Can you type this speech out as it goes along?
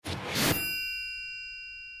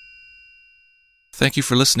Thank you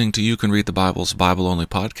for listening to You Can Read the Bible's Bible-Only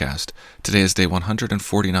podcast. Today is day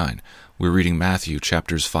 149. We're reading Matthew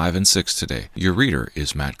chapters 5 and 6 today. Your reader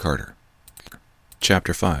is Matt Carter.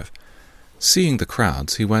 Chapter 5. Seeing the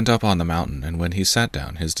crowds, he went up on the mountain, and when he sat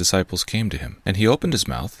down, his disciples came to him. And he opened his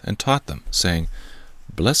mouth and taught them, saying,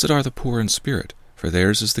 Blessed are the poor in spirit, for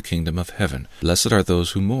theirs is the kingdom of heaven. Blessed are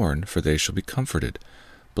those who mourn, for they shall be comforted.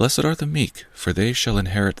 Blessed are the meek, for they shall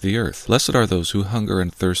inherit the earth. Blessed are those who hunger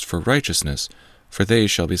and thirst for righteousness, for they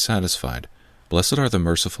shall be satisfied. Blessed are the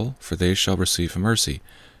merciful, for they shall receive mercy.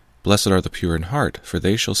 Blessed are the pure in heart, for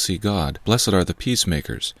they shall see God. Blessed are the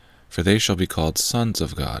peacemakers, for they shall be called sons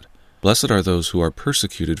of God. Blessed are those who are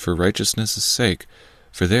persecuted for righteousness' sake,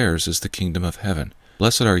 for theirs is the kingdom of heaven.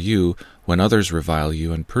 Blessed are you when others revile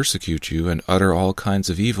you and persecute you and utter all kinds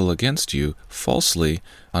of evil against you falsely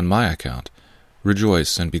on my account.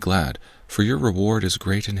 Rejoice and be glad, for your reward is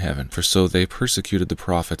great in heaven, for so they persecuted the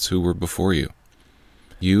prophets who were before you.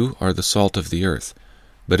 You are the salt of the earth.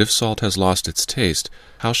 But if salt has lost its taste,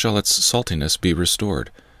 how shall its saltiness be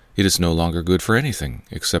restored? It is no longer good for anything,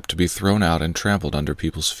 except to be thrown out and trampled under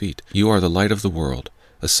people's feet. You are the light of the world.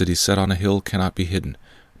 A city set on a hill cannot be hidden.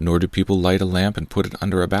 Nor do people light a lamp and put it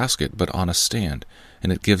under a basket, but on a stand,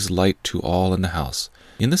 and it gives light to all in the house.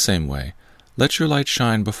 In the same way, let your light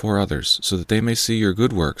shine before others, so that they may see your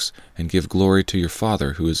good works, and give glory to your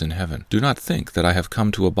Father who is in heaven. Do not think that I have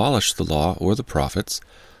come to abolish the law or the prophets.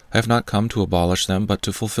 I have not come to abolish them, but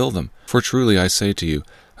to fulfill them. For truly I say to you,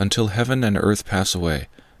 until heaven and earth pass away,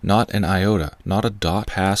 not an iota, not a dot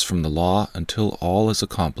pass from the law until all is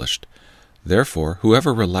accomplished. Therefore,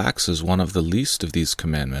 whoever relaxes one of the least of these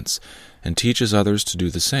commandments, and teaches others to do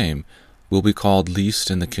the same, will be called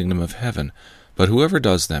least in the kingdom of heaven. But whoever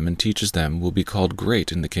does them and teaches them will be called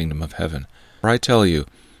great in the kingdom of heaven. For I tell you,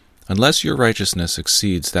 unless your righteousness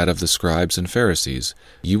exceeds that of the scribes and Pharisees,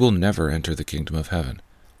 you will never enter the kingdom of heaven.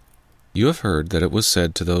 You have heard that it was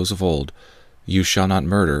said to those of old, You shall not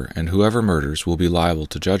murder, and whoever murders will be liable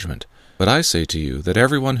to judgment. But I say to you that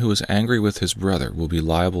everyone who is angry with his brother will be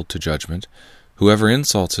liable to judgment. Whoever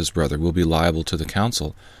insults his brother will be liable to the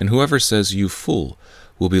council, and whoever says, You fool,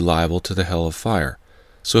 will be liable to the hell of fire.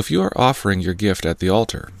 So if you are offering your gift at the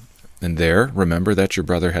altar, and there remember that your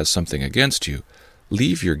brother has something against you,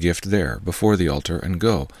 leave your gift there before the altar and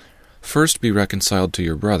go. First be reconciled to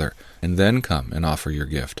your brother, and then come and offer your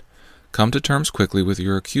gift. Come to terms quickly with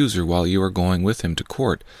your accuser while you are going with him to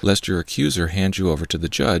court, lest your accuser hand you over to the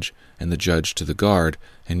judge, and the judge to the guard,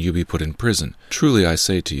 and you be put in prison. Truly I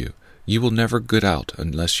say to you, you will never get out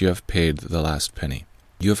unless you have paid the last penny.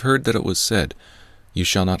 You have heard that it was said, You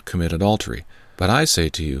shall not commit adultery. But I say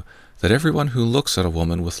to you that everyone who looks at a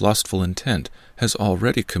woman with lustful intent has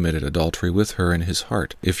already committed adultery with her in his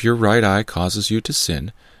heart. If your right eye causes you to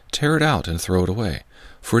sin, tear it out and throw it away.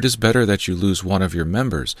 For it is better that you lose one of your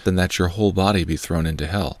members than that your whole body be thrown into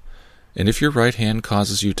hell. And if your right hand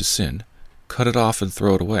causes you to sin, cut it off and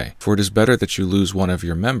throw it away. For it is better that you lose one of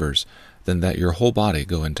your members than that your whole body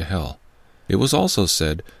go into hell. It was also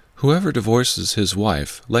said, Whoever divorces his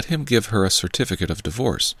wife, let him give her a certificate of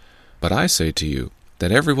divorce. But I say to you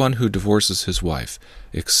that everyone who divorces his wife,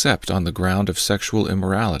 except on the ground of sexual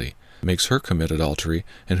immorality, makes her commit adultery,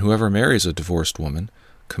 and whoever marries a divorced woman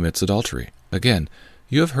commits adultery. Again,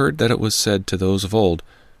 you have heard that it was said to those of old,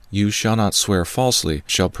 You shall not swear falsely,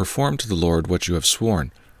 shall perform to the Lord what you have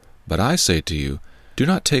sworn. But I say to you, do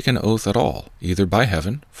not take an oath at all, either by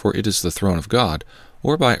heaven, for it is the throne of God,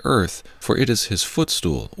 or by earth, for it is his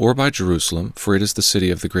footstool, or by Jerusalem, for it is the city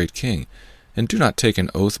of the great king. And do not take an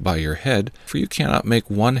oath by your head, for you cannot make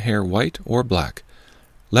one hair white or black.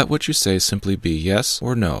 Let what you say simply be yes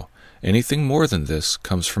or no. Anything more than this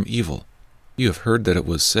comes from evil. You have heard that it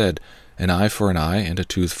was said, An eye for an eye and a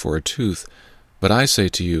tooth for a tooth. But I say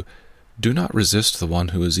to you, do not resist the one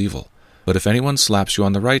who is evil. But if anyone slaps you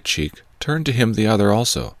on the right cheek, turn to him the other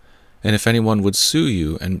also. And if anyone would sue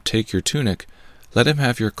you and take your tunic, let him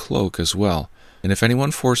have your cloak as well. And if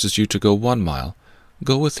anyone forces you to go 1 mile,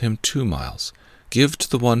 go with him 2 miles. Give to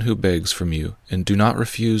the one who begs from you, and do not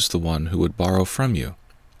refuse the one who would borrow from you.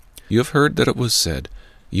 You have heard that it was said,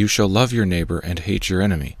 You shall love your neighbor and hate your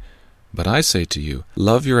enemy. But I say to you,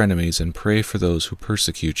 love your enemies and pray for those who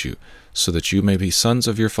persecute you, so that you may be sons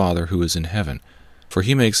of your Father who is in heaven. For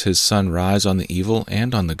he makes his sun rise on the evil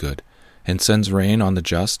and on the good, and sends rain on the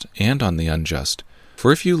just and on the unjust.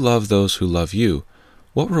 For if you love those who love you,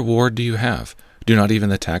 what reward do you have? Do not even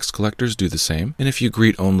the tax collectors do the same? And if you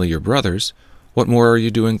greet only your brothers, what more are you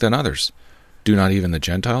doing than others? Do not even the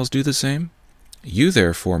Gentiles do the same? You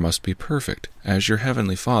therefore must be perfect, as your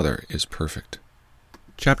heavenly Father is perfect.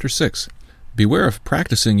 Chapter 6. Beware of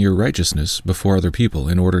practicing your righteousness before other people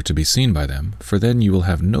in order to be seen by them, for then you will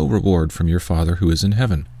have no reward from your Father who is in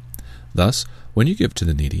heaven. Thus, when you give to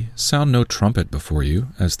the needy, sound no trumpet before you,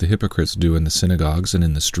 as the hypocrites do in the synagogues and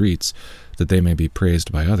in the streets, that they may be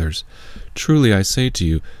praised by others. Truly I say to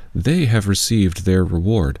you, they have received their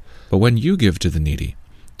reward. But when you give to the needy,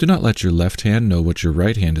 do not let your left hand know what your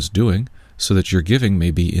right hand is doing, so that your giving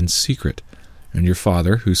may be in secret, and your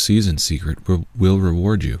Father who sees in secret will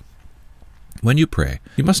reward you. When you pray,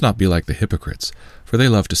 you must not be like the hypocrites, for they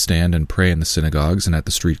love to stand and pray in the synagogues and at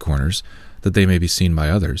the street corners, that they may be seen by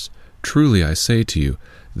others. Truly I say to you,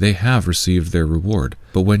 they have received their reward.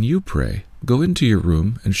 But when you pray, go into your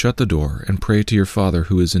room and shut the door, and pray to your Father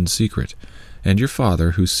who is in secret, and your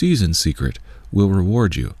Father who sees in secret will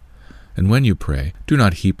reward you. And when you pray, do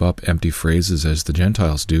not heap up empty phrases as the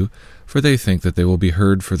Gentiles do, for they think that they will be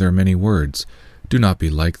heard for their many words. Do not be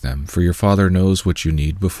like them, for your Father knows what you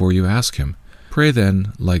need before you ask him. Pray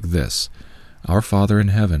then like this: Our Father in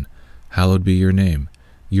heaven, hallowed be your name.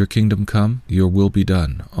 Your kingdom come, your will be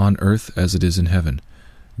done, on earth as it is in heaven.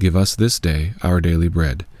 Give us this day our daily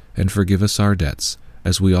bread, and forgive us our debts,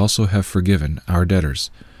 as we also have forgiven our debtors.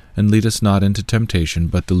 And lead us not into temptation,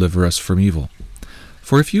 but deliver us from evil.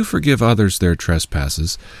 For if you forgive others their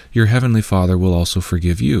trespasses, your heavenly Father will also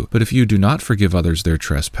forgive you. But if you do not forgive others their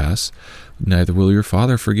trespass, neither will your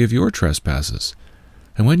Father forgive your trespasses.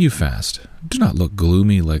 And when you fast, do not look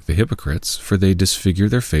gloomy like the hypocrites, for they disfigure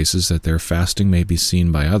their faces that their fasting may be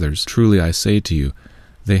seen by others. Truly I say to you,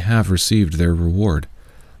 they have received their reward.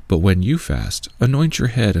 But when you fast, anoint your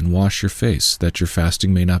head and wash your face, that your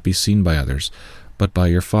fasting may not be seen by others, but by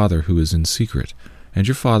your Father who is in secret. And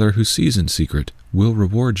your Father who sees in secret will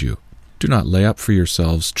reward you. Do not lay up for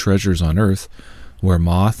yourselves treasures on earth, where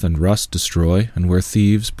moth and rust destroy, and where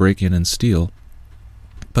thieves break in and steal.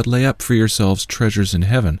 But lay up for yourselves treasures in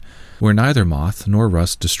heaven, where neither moth nor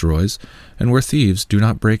rust destroys, and where thieves do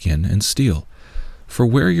not break in and steal. For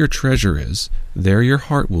where your treasure is, there your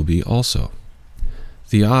heart will be also.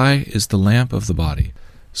 The eye is the lamp of the body.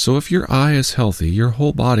 So if your eye is healthy, your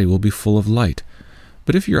whole body will be full of light.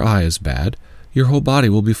 But if your eye is bad, your whole body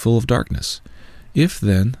will be full of darkness. If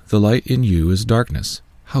then the light in you is darkness,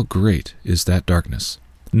 how great is that darkness?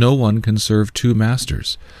 No one can serve two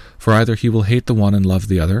masters, for either he will hate the one and love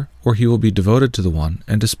the other, or he will be devoted to the one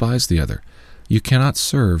and despise the other. You cannot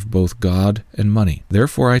serve both God and money.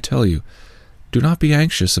 Therefore I tell you, do not be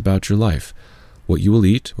anxious about your life, what you will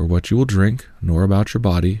eat or what you will drink, nor about your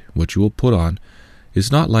body, what you will put on.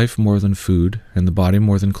 Is not life more than food, and the body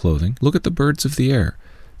more than clothing? Look at the birds of the air.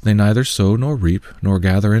 They neither sow nor reap, nor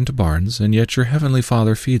gather into barns, and yet your heavenly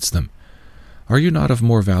Father feeds them. Are you not of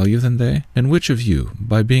more value than they? And which of you,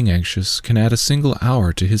 by being anxious, can add a single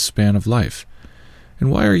hour to his span of life? And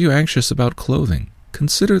why are you anxious about clothing?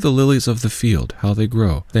 Consider the lilies of the field, how they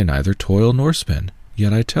grow. They neither toil nor spin.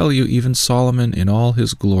 Yet I tell you, even Solomon in all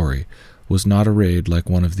his glory was not arrayed like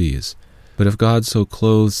one of these. But if God so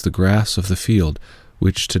clothes the grass of the field,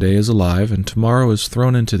 which today is alive and tomorrow is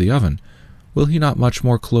thrown into the oven, will he not much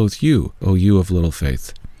more clothe you, O you of little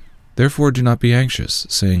faith? Therefore do not be anxious,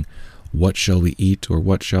 saying, What shall we eat, or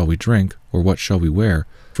what shall we drink, or what shall we wear?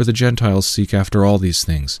 For the Gentiles seek after all these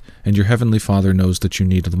things, and your heavenly Father knows that you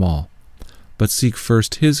need them all. But seek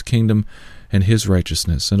first his kingdom and his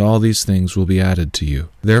righteousness, and all these things will be added to you.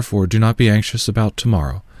 Therefore do not be anxious about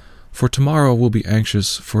tomorrow, for tomorrow will be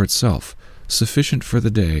anxious for itself. Sufficient for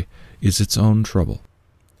the day is its own trouble.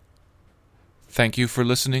 Thank you for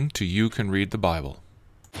listening to You Can Read the Bible.